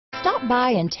Stop by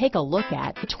and take a look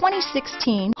at the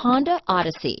 2016 Honda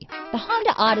Odyssey. The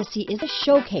Honda Odyssey is a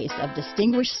showcase of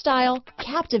distinguished style,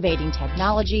 captivating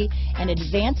technology, and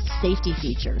advanced safety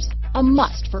features. A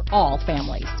must for all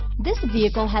families. This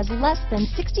vehicle has less than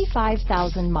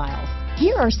 65,000 miles.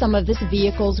 Here are some of this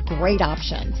vehicle's great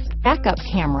options: backup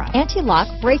camera, anti-lock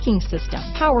braking system,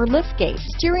 power liftgate,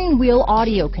 steering wheel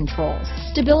audio controls,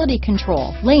 stability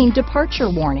control, lane departure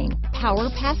warning, power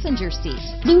passenger seat,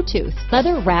 Bluetooth,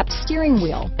 leather-wrapped steering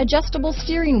wheel, adjustable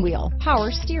steering wheel, power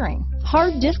steering,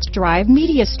 hard disk drive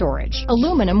media storage,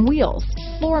 aluminum wheels,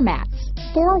 floor mats,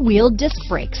 four-wheel disc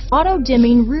brakes,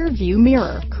 auto-dimming rear-view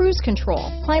mirror, cruise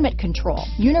control, climate control,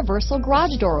 universal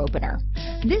garage door opener.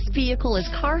 This vehicle is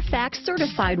Carfax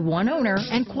certified one owner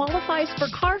and qualifies for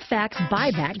Carfax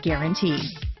buyback guarantee.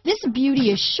 This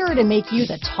beauty is sure to make you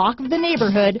the talk of the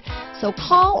neighborhood, so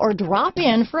call or drop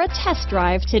in for a test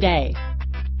drive today.